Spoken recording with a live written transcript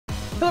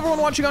Hello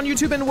everyone watching on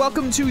YouTube and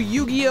welcome to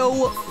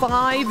Yu-Gi-Oh!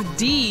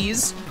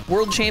 5D's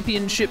World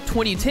Championship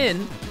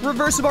 2010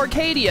 Reverse of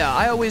Arcadia.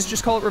 I always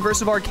just call it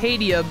Reverse of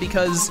Arcadia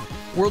because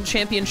World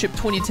Championship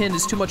 2010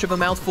 is too much of a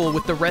mouthful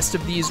with the rest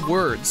of these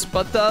words.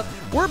 But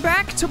we're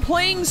back to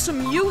playing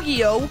some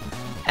Yu-Gi-Oh!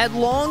 At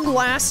long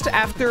last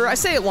after, I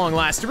say at long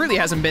last, it really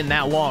hasn't been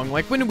that long.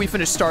 Like, when did we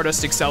finish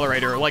Stardust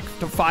Accelerator? Like,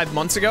 5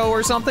 months ago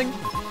or something?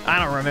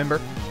 I don't remember.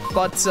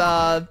 But,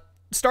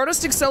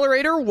 Stardust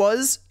Accelerator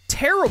was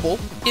terrible.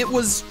 It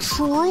was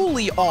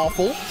truly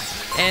awful.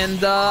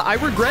 And, I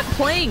regret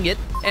playing it,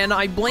 and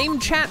I blame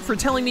chat for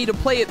telling me to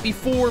play it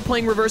before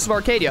playing Reverse of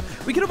Arcadia.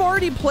 We could have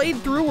already played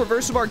through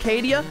Reverse of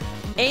Arcadia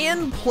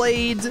and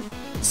played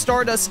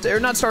Stardust, or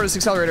not Stardust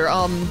Accelerator,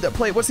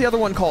 what's the other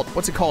one called?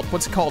 What's it called?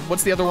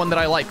 What's the other one that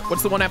I like?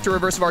 What's the one after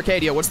Reverse of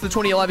Arcadia? What's the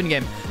 2011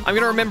 game? I'm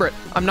gonna remember it.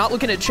 I'm not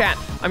looking at chat.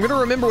 I'm gonna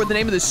remember what the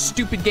name of this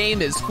stupid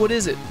game is. What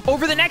is it?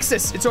 Over the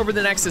Nexus! It's Over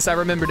the Nexus, I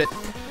remembered it.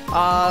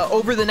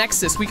 Over the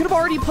Nexus. We could have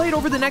already played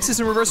Over the Nexus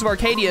in Reverse of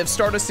Arcadia if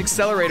Stardust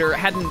Accelerator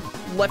hadn't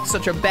left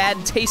such a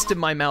bad taste in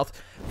my mouth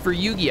for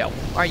Yu-Gi-Oh!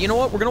 Alright, you know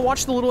what? We're gonna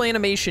watch the little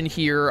animation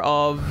here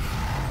of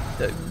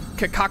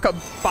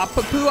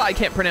Kakakabapapu, I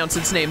can't pronounce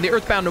its name, the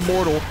Earthbound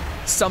Immortal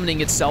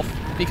summoning itself,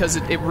 because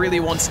it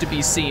really wants to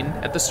be seen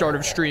at the start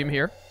of stream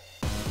here.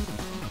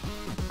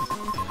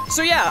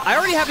 So yeah, I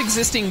already have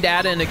existing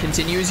data in a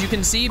continue, as you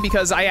can see,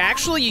 because I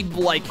actually,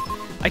 like,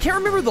 I can't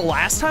remember the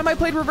last time I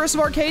played Reverse of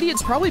Arcadia.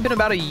 It's probably been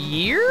about a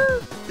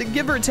year,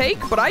 give or take,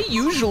 but I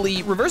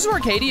usually, Reverse of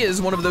Arcadia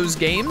is one of those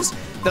games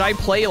that I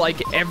play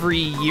like every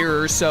year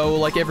or so,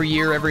 like every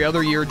year, every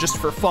other year, just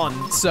for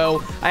fun.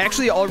 So I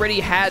actually already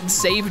had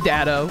save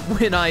data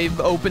when I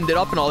opened it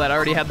up and all that. I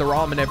already had the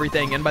ROM and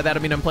everything, and by that I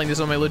mean I'm playing this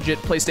on my legit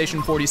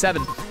PlayStation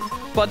 47.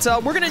 But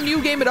we're gonna new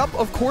game it up,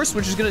 of course,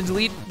 which is gonna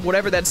delete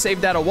whatever that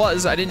save data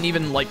was. I didn't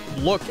even like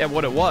look at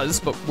what it was,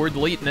 but we're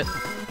deleting it.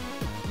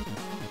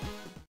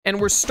 And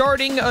we're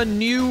starting a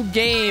new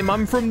game.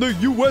 I'm from the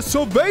US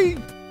of A.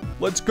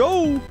 Let's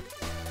go.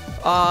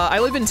 I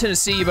live in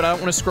Tennessee, but I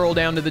don't want to scroll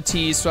down to the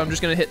T, so I'm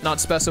just going to hit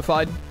not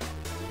specified.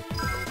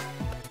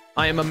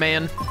 I am a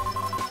man.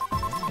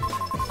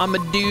 I'm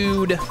a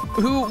dude.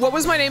 What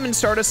was my name in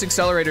Stardust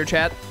Accelerator,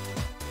 chat?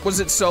 Was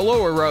it Solo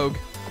or Rogue?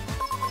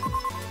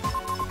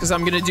 Because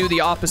I'm going to do the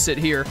opposite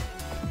here.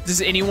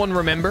 Does anyone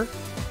remember?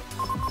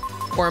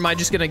 Or am I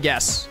just going to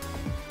guess?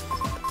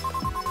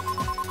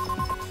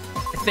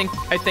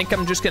 I think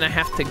I'm just gonna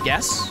have to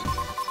guess.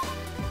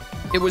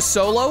 It was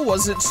Solo?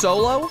 Was it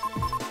Solo?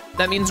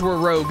 That means we're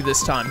Rogue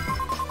this time.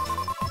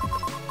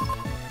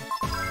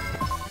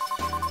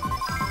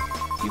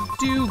 You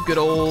do, good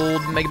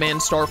old Mega Man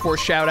Star Force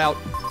shout out.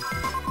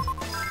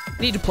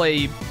 Need to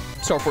play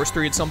Star Force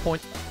 3 at some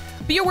point.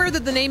 Be aware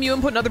that the name you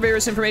input and other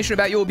various information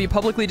about you will be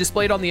publicly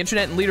displayed on the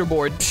internet and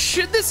leaderboard.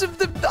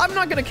 I'm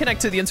not gonna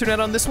connect to the internet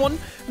on this one.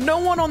 No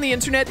one on the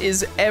internet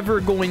is ever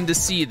going to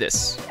see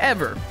this.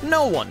 Ever.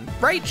 No one.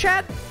 Right,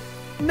 chat?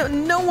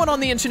 No one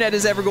on the internet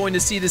is ever going to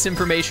see this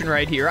information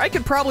right here. I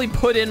could probably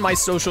put in my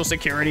social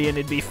security and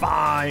it'd be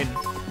fine.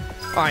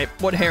 Alright,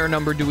 what hair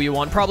number do we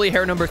want? Probably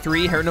hair number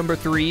 3. Hair number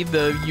 3,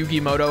 the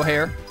Yu-Gi-Moto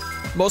hair.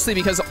 Mostly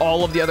because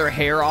all of the other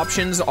hair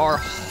options are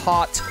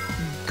hot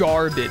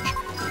garbage.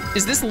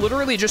 Is this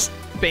literally just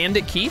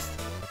Bandit Keith?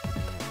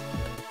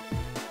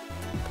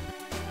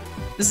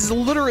 This is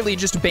literally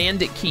just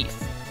Bandit Keith.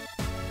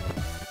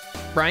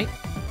 Right?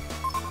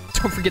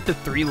 Don't forget the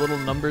 3 little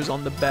numbers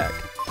on the back.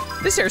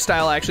 This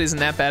hairstyle actually isn't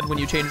that bad when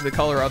you change the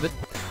color of it.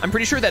 I'm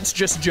pretty sure that's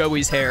just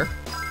Joey's hair.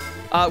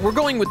 We're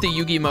going with the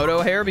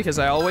Yu-Gi-Moto hair because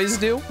I always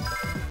do.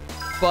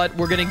 But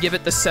we're gonna give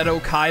it the Seto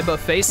Kaiba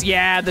face.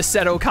 Yeah, the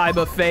Seto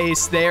Kaiba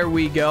face. There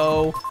we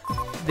go.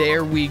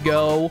 There we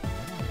go.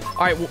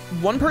 Alright,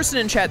 one person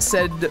in chat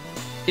said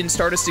in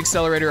Stardust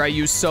Accelerator I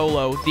use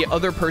Solo. The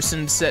other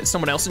person said,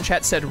 someone else in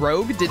chat said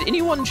Rogue. Did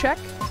anyone check?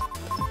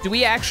 Do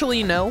we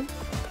actually know?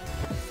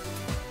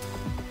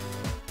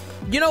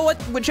 You know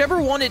what? Whichever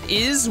one it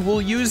is,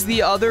 we'll use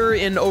the other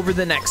in Over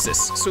the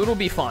Nexus. So it'll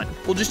be fun.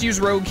 We'll just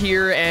use Rogue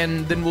here,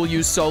 and then we'll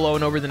use Solo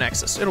in Over the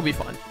Nexus. It'll be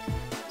fun.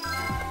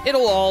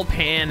 It'll all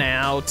pan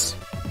out.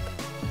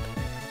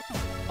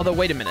 Although,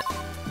 wait a minute.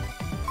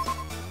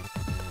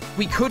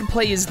 We could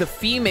play as the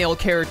female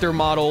character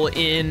model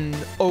in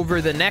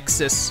Over the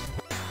Nexus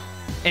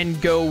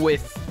and go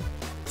with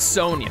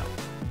Sonya.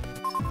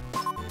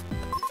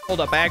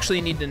 Hold up, I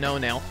actually need to know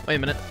now. Wait a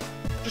minute.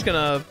 Just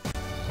gonna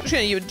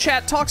even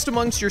chat, talks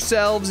amongst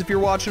yourselves. If you're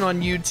watching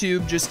on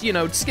YouTube, just, you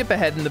know, skip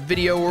ahead in the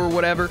video or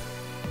whatever.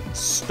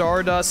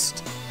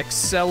 Stardust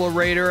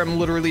Accelerator. I'm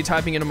literally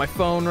typing into my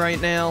phone right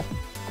now.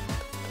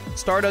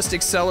 Stardust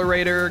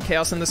Accelerator,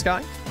 Chaos in the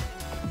Sky.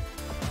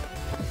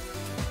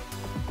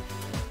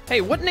 Hey,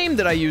 what name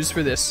did I use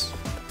for this?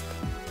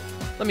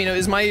 Let me know.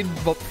 Is my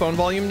phone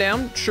volume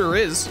down? Sure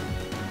is.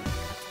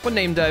 What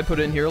name did I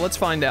put in here? Let's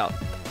find out.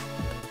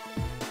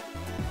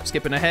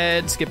 Skipping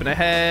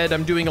ahead.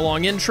 I'm doing a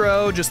long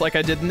intro, just like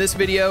I did in this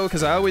video,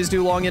 because I always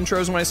do long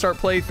intros when I start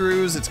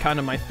playthroughs. It's kind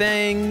of my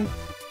thing.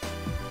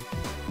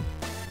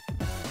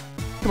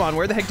 Come on,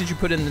 where the heck did you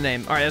put in the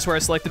name? All right, that's where I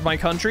selected my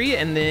country,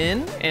 and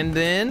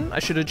then I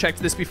should have checked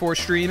this before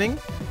streaming.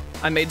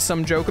 I made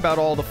some joke about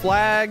all the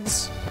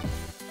flags.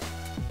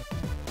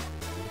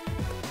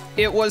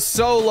 It was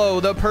Solo.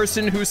 The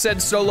person who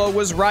said Solo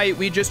was right.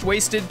 We just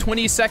wasted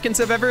 20 seconds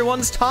of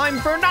everyone's time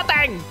for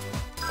nothing.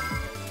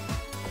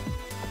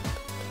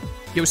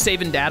 Yo,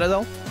 saving data,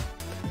 though.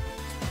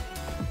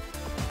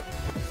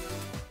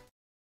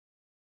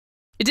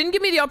 It didn't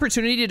give me the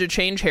opportunity to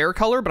change hair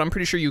color, but I'm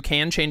pretty sure you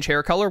can change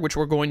hair color, which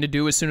we're going to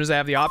do as soon as I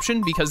have the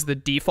option, because the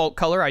default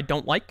color I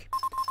don't like.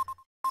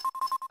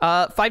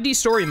 5D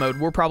story mode.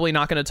 We're probably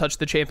not going to touch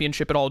the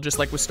championship at all, just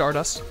like with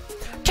Stardust.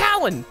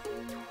 Callan!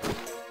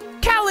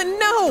 Callan,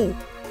 no!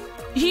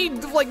 He,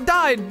 like,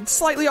 died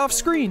slightly off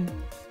screen.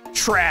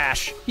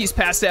 Trash. He's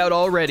passed out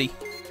already.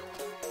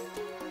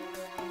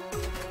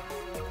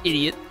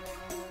 Idiot.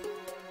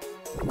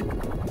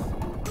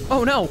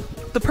 Oh no,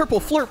 the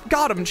purple flirt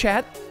got him,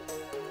 chat.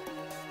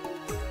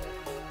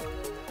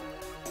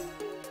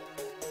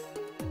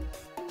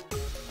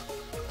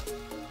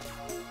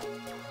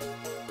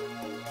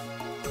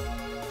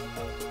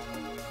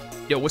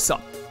 Yo, what's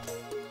up?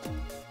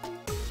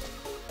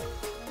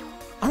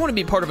 I want to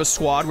be part of a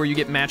squad where you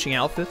get matching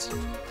outfits.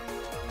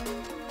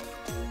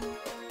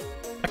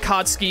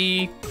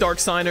 Akatsuki,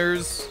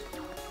 Darksigners,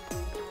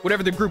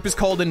 whatever the group is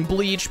called in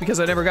Bleach, because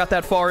I never got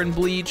that far in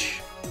Bleach.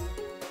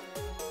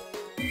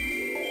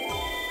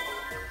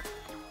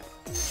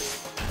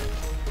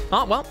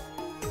 Oh, well,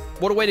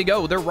 what a way to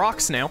go. They're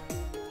rocks now.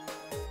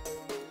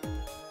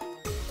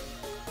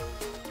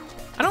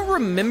 I don't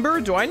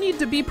remember. Do I need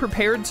to be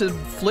prepared to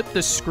flip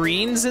the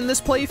screens in this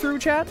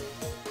playthrough, chat?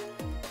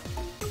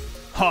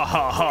 Ha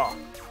ha ha.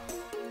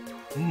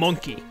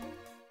 Monkey.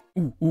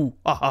 Ooh, ooh,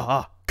 ah ha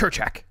ha.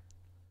 Kerchak.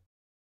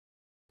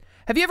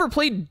 Have you ever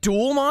played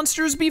Duel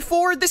Monsters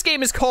before? This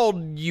game is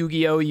called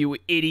Yu-Gi-Oh, you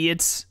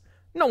idiots.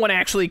 No one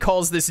actually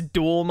calls this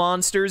Duel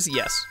Monsters.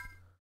 Yes.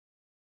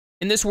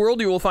 In this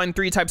world, you will find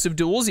 3 types of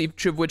duels,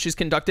 each of which is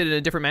conducted in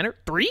a different manner.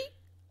 3?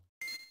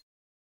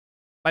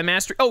 By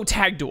master... Oh,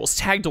 tag duels.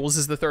 Tag duels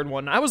is the third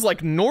one. I was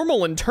like,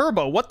 normal and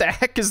turbo. What the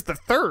heck is the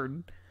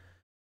third?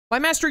 By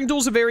mastering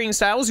duels of varying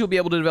styles, you'll be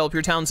able to develop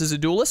your talents as a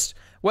duelist.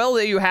 Well,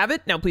 there you have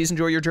it. Now please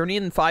enjoy your journey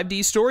in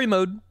 5D story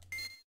mode.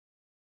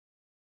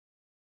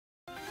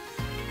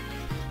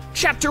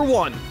 Chapter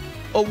 1.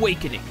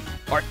 Awakening.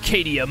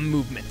 Arcadia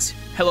movement.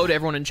 Hello to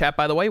everyone in chat,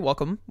 by the way.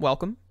 Welcome,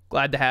 welcome.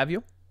 Glad to have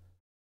you.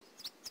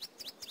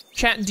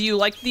 Chat, do you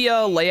like the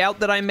layout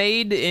that I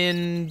made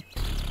in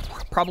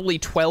probably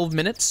 12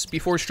 minutes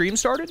before stream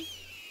started?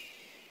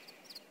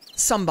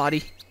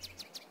 Somebody,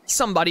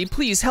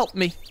 please help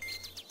me.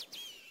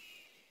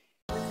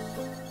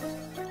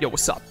 Yo,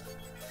 what's up?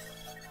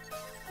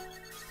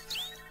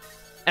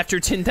 After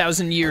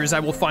 10,000 years, I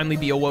will finally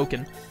be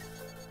awoken.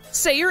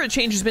 Sayer, a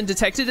change has been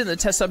detected in the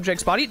test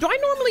subject's body. Do I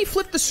normally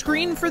flip the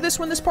screen for this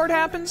when this part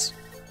happens?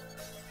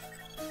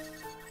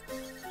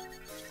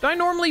 Do I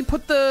normally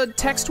put the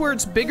text where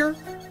it's bigger?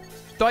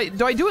 Do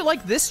I do it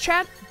like this,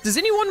 chat? Does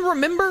anyone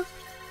remember?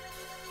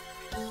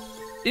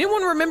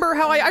 Anyone remember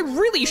how I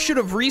really should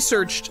have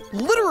researched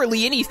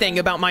literally anything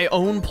about my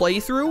own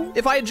playthrough?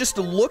 If I had just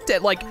looked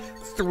at like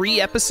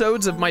 3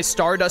 episodes of my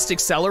Stardust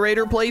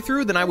Accelerator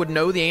playthrough, then I would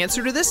know the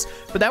answer to this,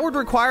 but that would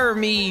require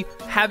me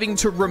having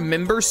to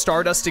remember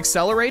Stardust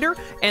Accelerator,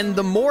 and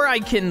the more I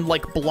can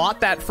like blot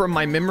that from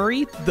my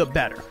memory, the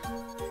better.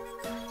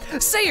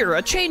 Sayer,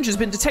 a change has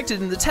been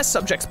detected in the test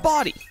subject's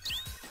body.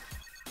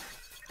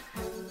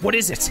 What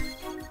is it?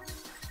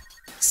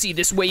 See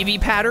this wavy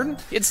pattern?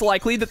 It's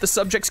likely that the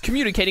subject's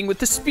communicating with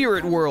the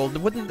spirit world.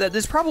 Wouldn't that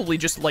is probably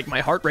just like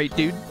my heart rate,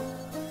 dude.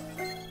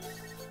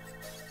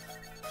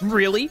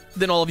 Really?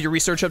 Then all of your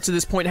research up to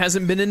this point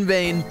hasn't been in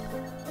vain.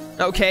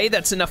 Okay,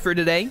 that's enough for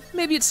today.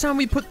 Maybe it's time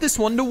we put this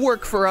one to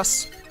work for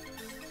us.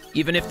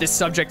 Even if this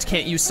subject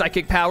can't use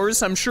psychic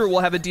powers, I'm sure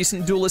we'll have a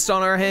decent duelist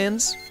on our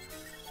hands.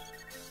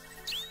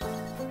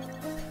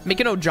 Make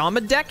an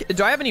Ojama deck?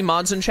 Do I have any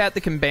mods in chat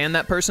that can ban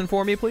that person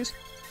for me, please?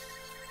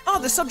 Oh,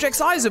 the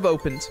subject's eyes have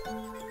opened.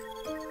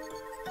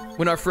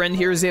 When our friend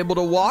here is able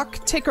to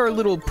walk, take our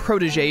little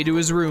protege to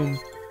his room.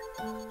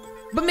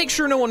 But make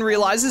sure no one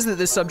realizes that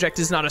this subject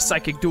is not a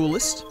psychic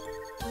duelist.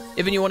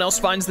 If anyone else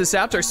finds this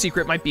out, our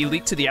secret might be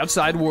leaked to the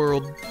outside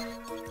world.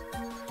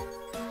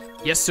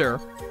 Yes, sir.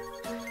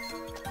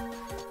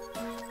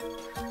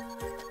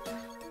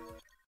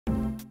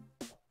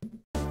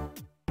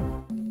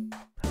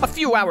 A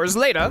few hours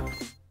later...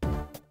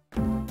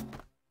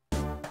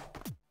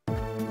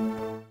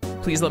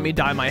 Please let me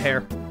dye my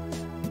hair.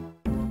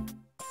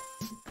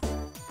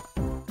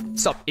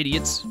 Sup,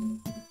 idiots.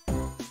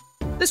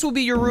 This will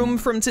be your room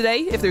from today.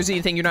 If there's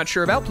anything you're not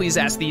sure about, please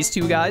ask these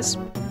 2 guys.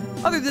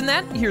 Other than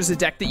that, here's a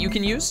deck that you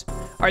can use.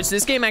 Alright, so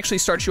this game actually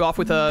starts you off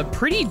with a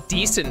pretty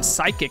decent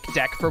psychic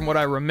deck from what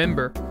I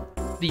remember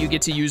that you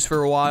get to use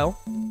for a while.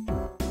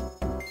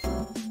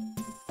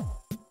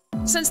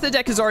 Since the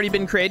deck has already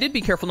been created,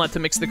 be careful not to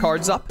mix the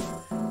cards up.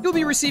 You'll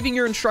be receiving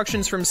your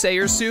instructions from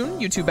Sayer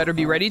soon. You two better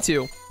be ready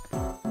too.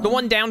 The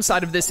one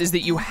downside of this is that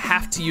you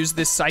have to use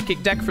this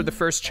psychic deck for the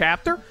first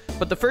chapter,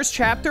 but the first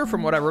chapter,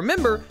 from what I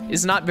remember,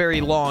 is not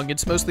very long.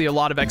 It's mostly a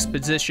lot of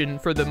exposition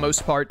for the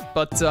most part,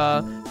 but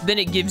then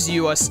it gives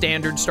you a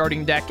standard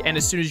starting deck, and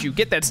as soon as you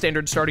get that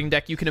standard starting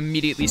deck, you can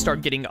immediately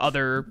start getting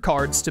other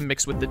cards to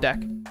mix with the deck.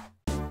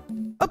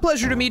 A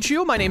pleasure to meet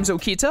you. My name's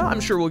Okita. I'm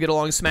sure we'll get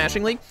along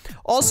smashingly.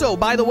 Also,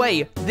 by the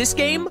way, this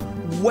game,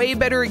 way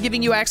better at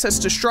giving you access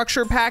to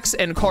structure packs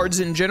and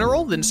cards in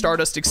general than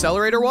Stardust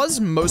Accelerator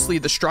was, mostly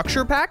the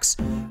structure packs.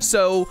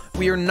 So,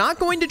 we are not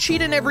going to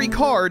cheat in every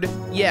card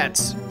yet,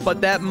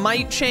 but that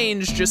might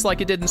change just like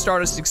it did in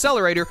Stardust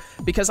Accelerator,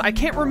 because I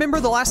can't remember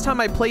the last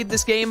time I played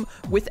this game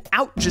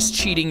without just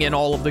cheating in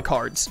all of the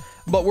cards.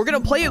 But we're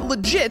gonna play it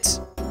legit,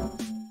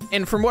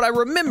 and from what I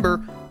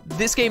remember,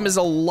 this game is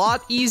a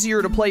lot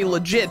easier to play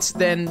legit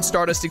than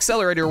Stardust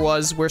Accelerator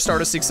was, where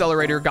Stardust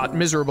Accelerator got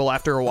miserable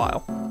after a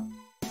while.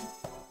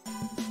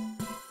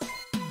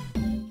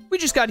 We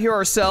just got here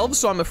ourselves,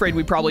 so I'm afraid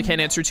we probably can't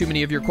answer too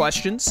many of your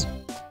questions.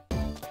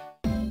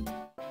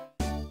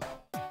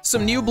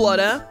 Some new blood,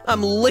 huh?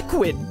 I'm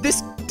Liquid.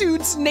 This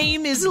dude's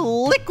name is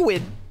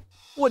Liquid.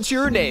 What's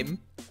your name?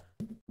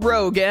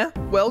 Rogue, eh?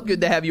 Well, good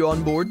to have you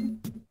on board.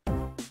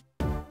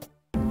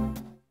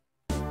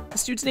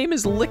 This dude's name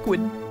is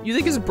Liquid. You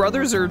think his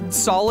brothers are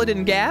solid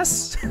and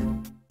gas?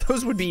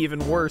 Those would be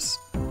even worse.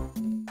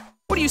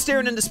 What are you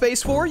staring into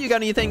space for? You got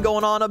anything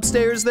going on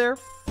upstairs there?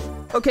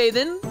 Okay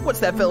then, what's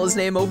that fella's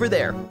name over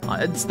there?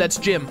 That's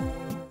Jim.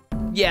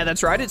 Yeah,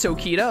 that's right, it's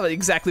Okita,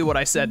 exactly what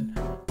I said.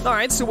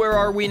 Alright, so where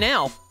are we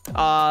now?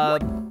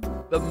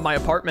 My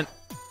apartment.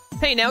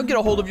 Hey now, get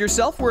a hold of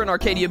yourself, we're in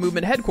Arcadia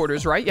Movement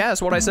Headquarters, right? Yeah,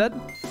 that's what I said.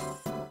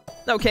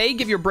 Okay,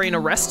 give your brain a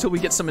rest till we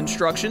get some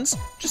instructions.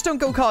 Just don't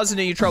go causing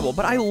any trouble,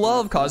 but I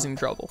love causing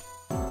trouble.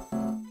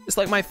 It's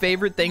like my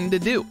favorite thing to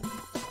do,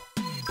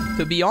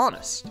 to be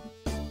honest.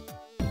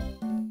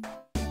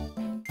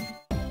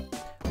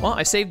 Well,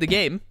 I saved the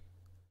game.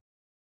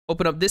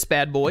 Open up this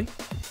bad boy.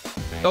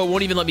 Oh, it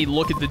won't even let me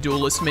look at the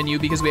duelist menu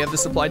because we have the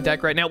supplied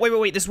deck right now.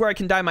 Wait, this is where I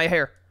can dye my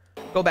hair.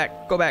 Go back.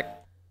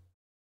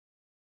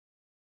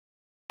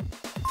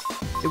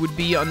 It would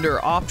be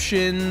under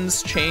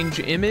options, change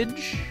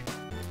image.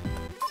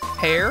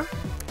 Hair.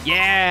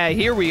 Yeah,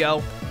 here we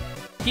go.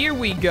 Here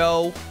we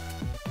go.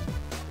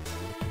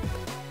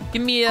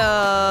 Give me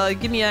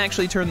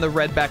actually turn the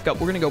red back up.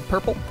 We're gonna go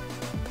purple,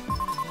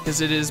 because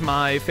it is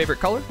my favorite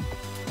color.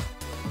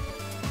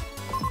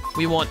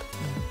 We want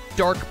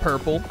dark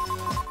purple,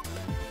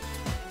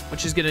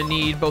 which is gonna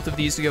need both of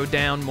these to go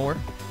down more.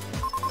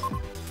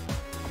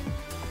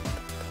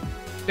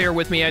 Bear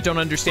with me, I don't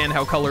understand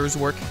how colors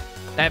work.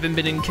 I haven't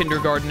been in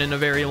kindergarten in a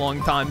very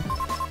long time.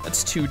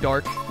 That's too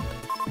dark.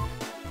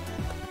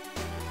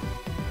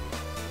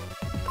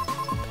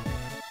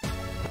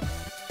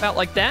 About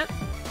like that.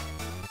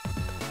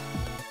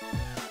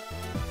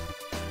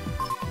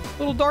 A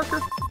little darker.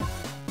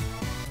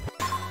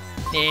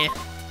 Nah.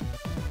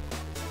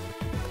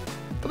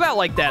 About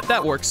like that.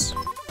 That works.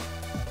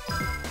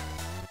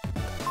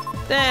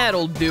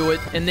 That'll do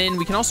it. And then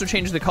we can also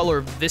change the color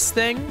of this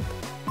thing,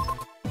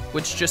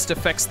 which just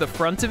affects the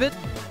front of it.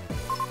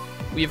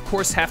 We, of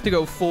course, have to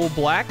go full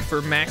black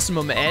for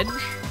maximum edge,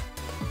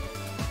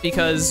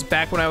 because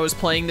back when I was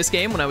playing this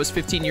game, when I was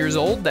 15 years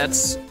old,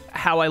 that's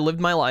how I lived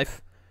my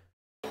life.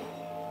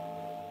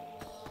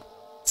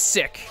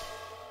 Sick.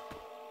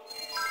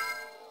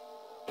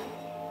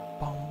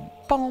 Bum,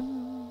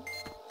 bum,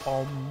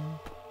 bum,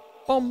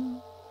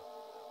 bum.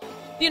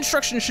 The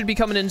instructions should be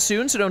coming in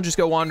soon, so don't just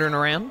go wandering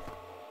around.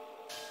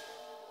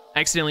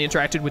 I accidentally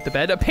interacted with the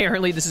bed.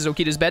 Apparently, this is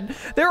Okita's bed.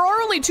 There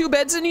are only 2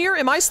 beds in here.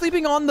 Am I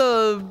sleeping on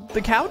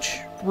the couch?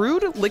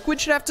 Rude. Liquid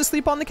should have to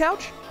sleep on the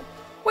couch.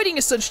 Waiting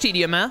is such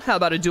tedium, huh? How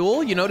about a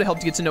duel, you know, to help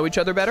get to know each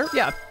other better?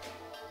 Yeah.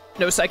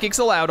 No psychics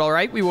allowed, all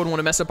right? We wouldn't want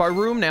to mess up our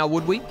room now,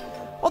 would we?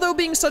 Although,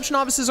 being such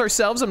novices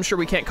ourselves, I'm sure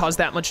we can't cause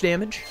that much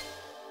damage.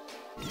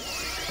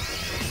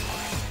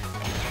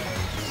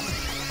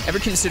 Ever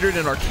considered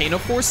an Arcana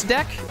Force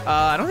deck?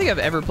 I don't think I've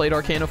ever played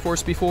Arcana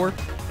Force before.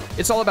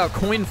 It's all about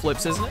coin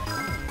flips, isn't it?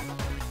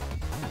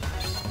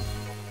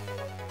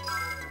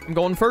 I'm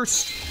going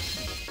first.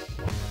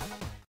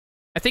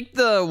 I think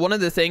one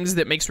of the things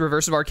that makes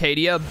Reverse of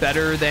Arcadia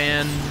better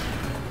than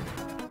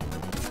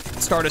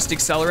Stardust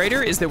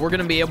Accelerator is that we're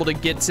going to be able to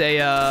get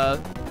a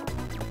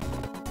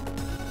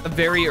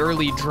very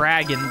early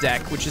dragon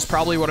deck, which is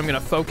probably what I'm going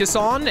to focus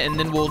on, and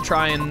then we'll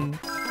try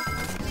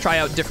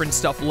out different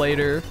stuff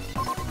later.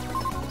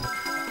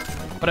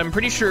 But I'm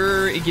pretty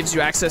sure it gives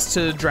you access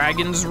to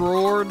Dragon's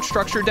Roar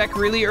structure deck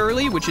really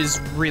early, which is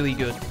really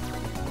good.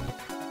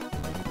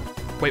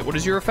 Wait, what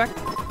is your effect?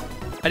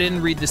 I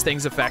didn't read this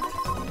thing's effect.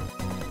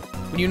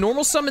 When you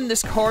normal summon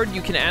this card,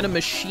 you can add a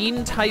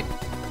machine-type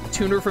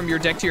tuner from your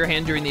deck to your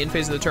hand during the end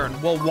phase of the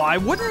turn. Well, why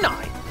wouldn't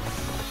I?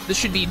 This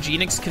should be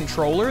Genix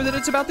Controller that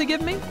it's about to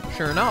give me?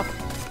 Sure enough.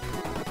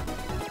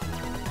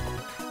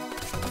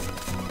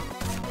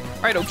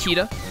 Alright,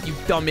 Okita, you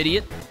dumb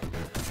idiot.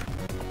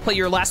 Play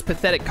your last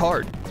pathetic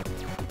card.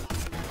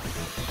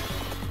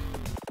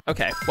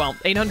 Okay, well,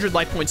 800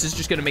 life points is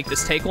just gonna make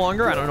this take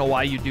longer. I don't know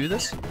why you do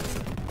this.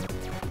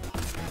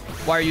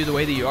 Why are you the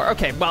way that you are?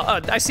 Okay,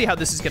 well, I see how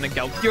this is gonna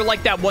go. You're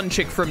like that one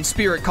chick from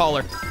Spirit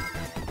Caller.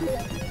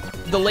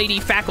 The lady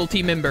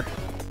faculty member.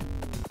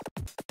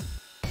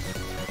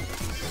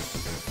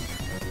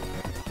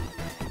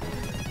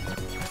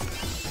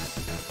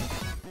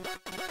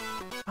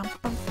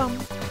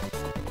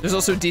 There's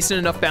also decent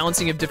enough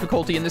balancing of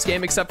difficulty in this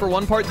game, except for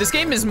one part. This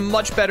game is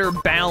much better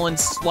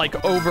balanced,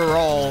 like,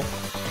 overall,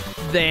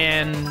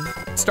 than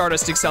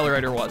Stardust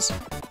Accelerator was.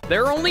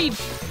 There are only,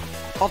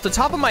 off the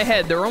top of my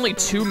head, there are only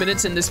 2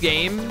 minutes in this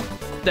game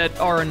that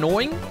are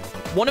annoying.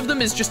 One of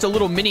them is just a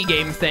little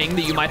mini-game thing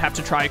that you might have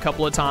to try a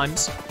couple of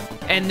times.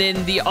 And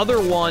then the other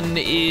one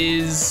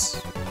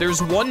is,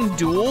 there's one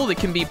duel that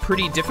can be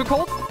pretty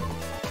difficult.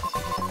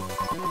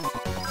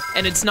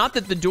 And it's not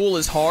that the duel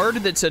is hard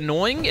that's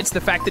annoying, it's the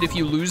fact that if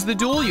you lose the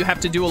duel, you have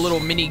to do a little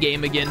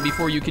mini-game again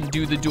before you can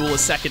do the duel a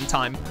second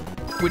time,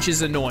 which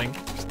is annoying.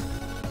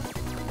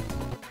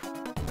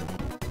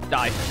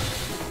 Die.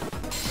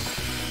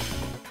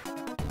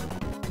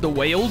 The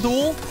whale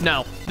duel?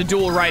 No, the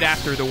duel right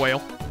after the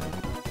whale.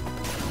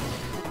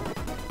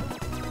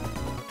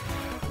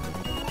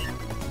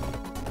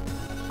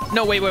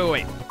 No,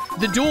 wait.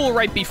 The duel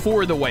right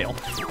before the whale.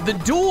 The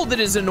duel that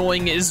is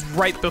annoying is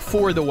right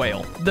before the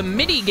whale. The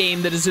mini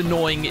game that is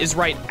annoying is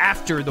right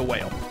after the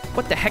whale.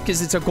 What the heck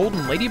is it? A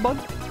golden ladybug?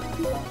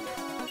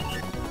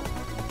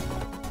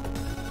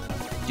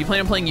 Do you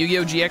plan on playing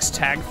Yu-Gi-Oh! GX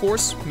Tag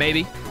Force?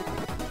 Maybe.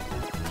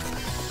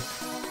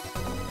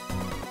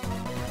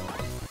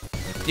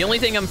 The only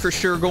thing I'm for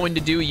sure going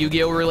to do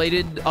Yu-Gi-Oh!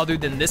 Related other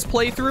than this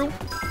playthrough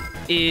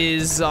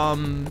is,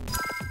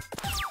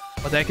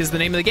 what the heck is the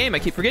name of the game? I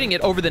keep forgetting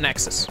it. Over the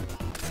Nexus.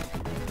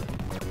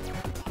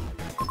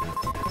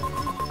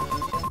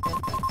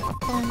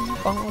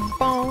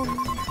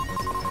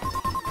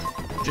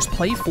 Just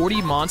play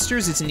 40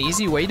 monsters. It's an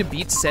easy way to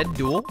beat said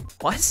duel.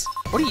 What?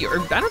 What are you?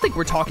 I don't think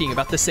we're talking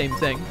about the same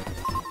thing.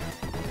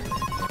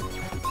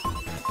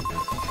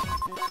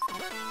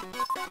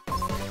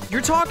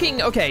 You're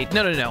talking, okay,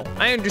 no.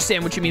 I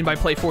understand what you mean by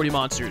play 40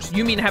 monsters.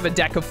 You mean have a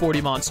deck of 40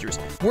 monsters.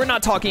 We're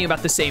not talking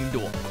about the same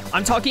duel.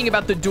 I'm talking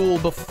about the duel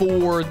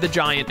before the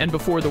giant and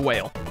before the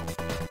whale.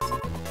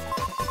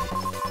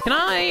 Can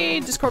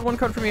I discard one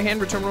card from your hand,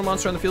 return one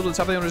monster on the field to the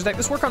top of the owner's deck?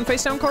 This work on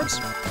face down cards?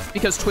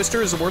 Because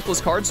Twister is a worthless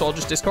card, so I'll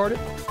just discard it.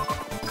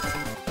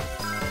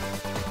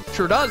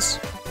 Sure does.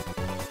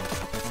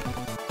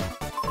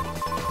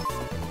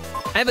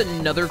 I have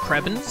another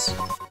Krebens.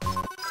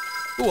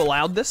 Who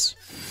allowed this?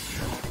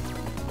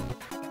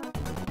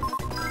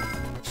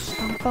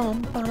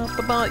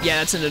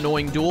 Yeah, it's an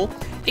annoying duel.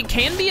 It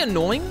can be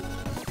annoying.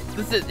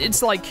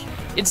 It's like,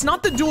 it's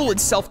not the duel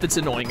itself that's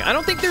annoying. I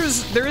don't think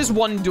there is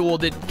one duel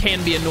that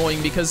can be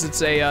annoying because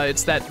it's a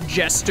it's that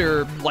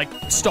jester like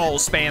stall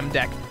spam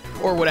deck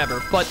or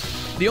whatever. But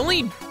the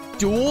only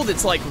duel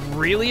that's like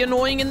really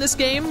annoying in this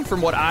game,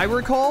 from what I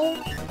recall,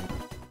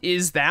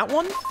 is that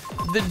one.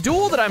 The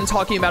duel that I'm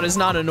talking about is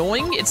not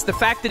annoying. It's the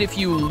fact that if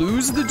you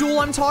lose the duel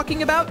I'm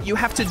talking about, you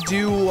have to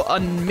do a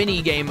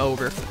mini game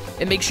over.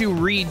 It makes you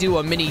redo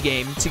a mini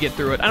game to get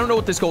through it. I don't know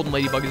what this golden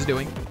ladybug is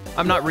doing.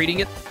 I'm not reading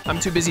it. I'm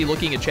too busy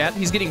looking at chat.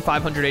 He's getting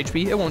 500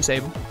 HP. It won't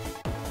save him.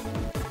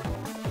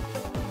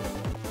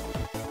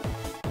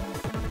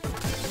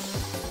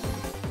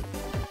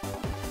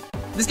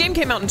 This game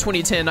came out in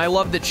 2010. I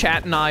love that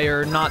chat and I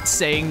are not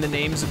saying the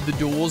names of the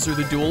duels or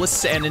the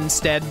duelists, and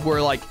instead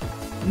we're like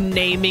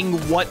naming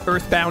what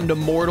Earthbound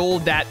Immortal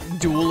that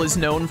duel is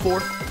known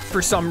for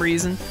some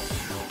reason.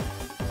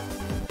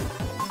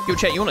 Yo,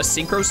 chat, you want a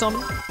synchro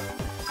summon?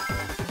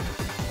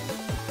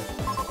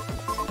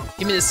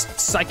 Give me this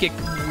psychic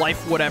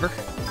life whatever.